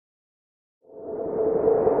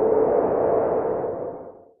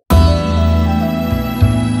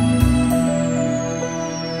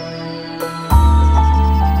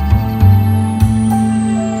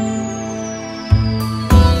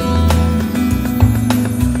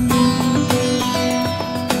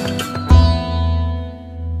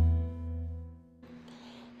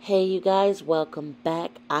Hey you guys, welcome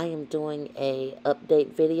back. I am doing a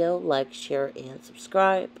update video. Like, share, and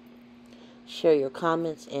subscribe. Share your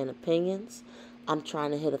comments and opinions. I'm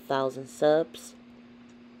trying to hit 1,000 subs.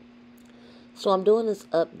 So I'm doing this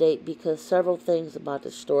update because several things about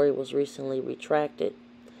the story was recently retracted.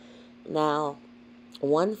 Now,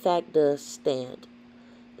 one fact does stand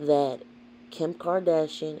that Kim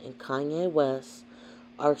Kardashian and Kanye West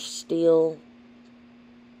are still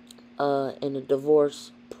in a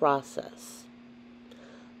divorce process.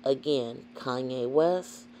 Again, Kanye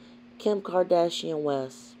West, Kim Kardashian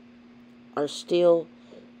West are still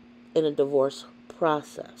in a divorce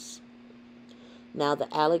process. Now,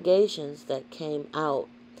 the allegations that came out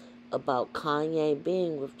about Kanye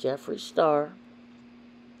being with Jeffree Star,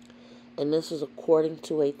 and this is according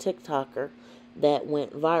to a TikToker that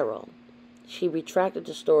went viral. She retracted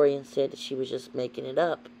the story and said that she was just making it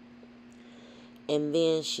up. And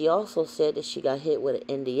then she also said that she got hit with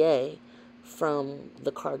an NDA from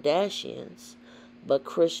the Kardashians. But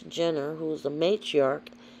Kris Jenner, who's the matriarch,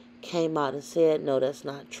 came out and said, no, that's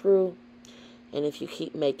not true. And if you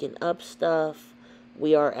keep making up stuff,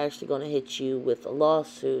 we are actually going to hit you with a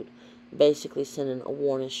lawsuit, basically sending a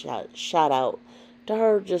warning shot out to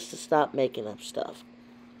her just to stop making up stuff.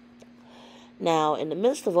 Now, in the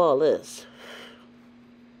midst of all this,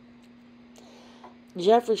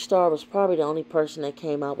 Jeffree Star was probably the only person that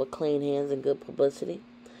came out with clean hands and good publicity,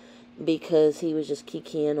 because he was just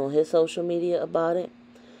kikiing on his social media about it,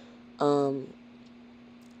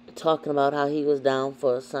 talking about how he was down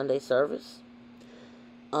for a Sunday service.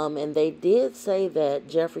 And they did say that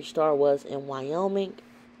Jeffree Star was in Wyoming.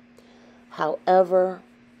 However,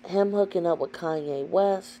 him hooking up with Kanye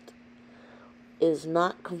West is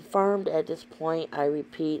not confirmed at this point. I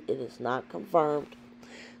repeat, it is not confirmed.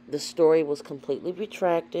 The story was completely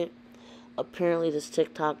retracted. Apparently, this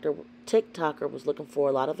TikToker was looking for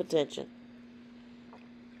a lot of attention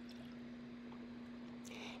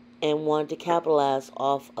and wanted to capitalize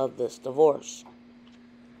off of this divorce.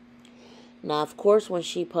 Now, of course, when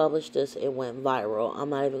she published this, it went viral. I'm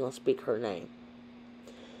not even going to speak her name.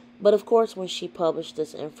 But, of course, when she published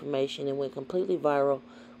this information, it went completely viral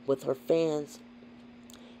with her fans.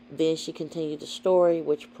 Then she continued the story,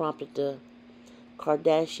 which prompted the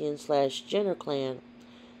Kardashian/Jenner clan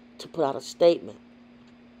to put out a statement.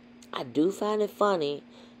 I do find it funny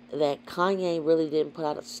that Kanye really didn't put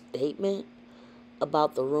out a statement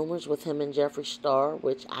about the rumors with him and Jeffree Star,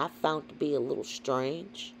 which I found to be a little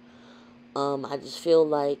strange. I just feel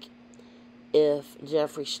like if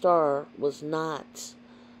Jeffree Star was not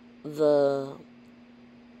the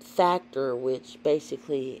factor which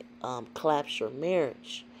basically collapsed your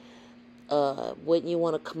marriage, wouldn't you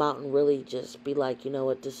want to come out and really just be like, you know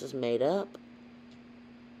what, this is made up?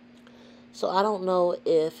 So I don't know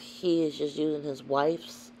if he is just using his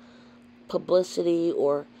wife's publicity,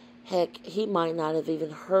 or heck, he might not have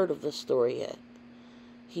even heard of the story yet.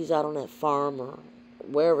 He's out on that farm or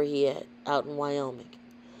wherever he at, out in Wyoming.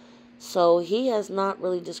 So he has not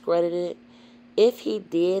really discredited it. If he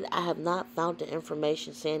did, I have not found the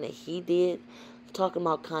information saying that he did. I'm talking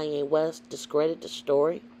about Kanye West discredit the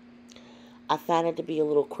story. I find it to be a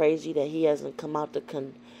little crazy that he hasn't come out to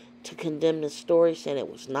condemn the story, saying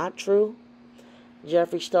it was not true.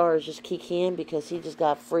 Jeffree Star is just kikiing because he just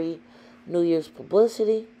got free New Year's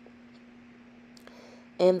publicity.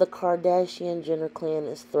 And the Kardashian Jenner clan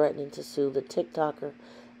is threatening to sue the TikToker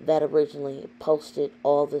that originally posted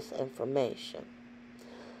all this information.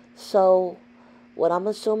 So, what I'm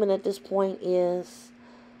assuming at this point is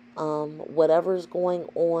whatever is going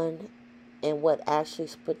on and what actually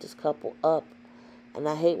split this couple up. And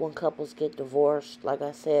I hate when couples get divorced. Like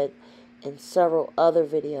I said in several other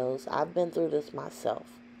videos, I've been through this myself.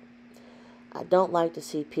 I don't like to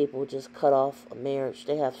see people just cut off a marriage.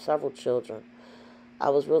 They have several children. I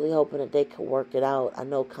was really hoping that they could work it out. I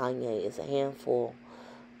know Kanye is a handful.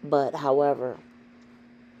 But, however,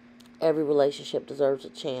 every relationship deserves a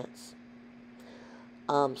chance.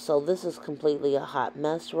 So this is completely a hot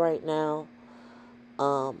mess right now.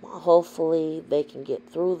 Hopefully they can get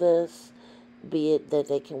through this, be it that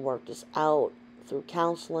they can work this out through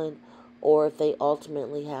counseling, or if they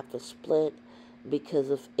ultimately have to split because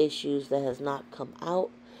of issues that has not come out.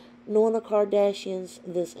 Knowing the Kardashians,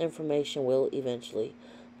 this information will eventually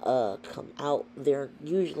come out. They're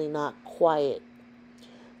usually not quiet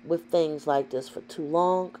with things like this for too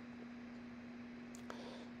long,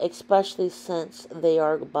 especially since they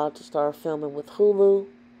are about to start filming with Hulu.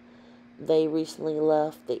 They recently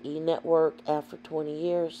left the E! Network after 20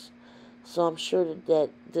 years. So I'm sure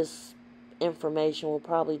that this information will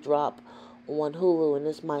probably drop on Hulu, and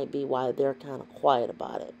this might be why they're kind of quiet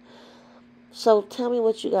about it. So tell me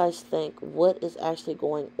what you guys think. What is actually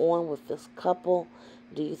going on with this couple?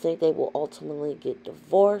 Do you think they will ultimately get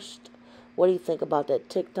divorced? What do you think about that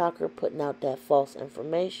TikToker putting out that false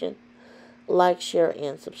information? Like, share,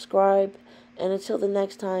 and subscribe. And until the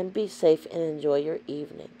next time, be safe and enjoy your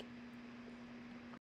evening.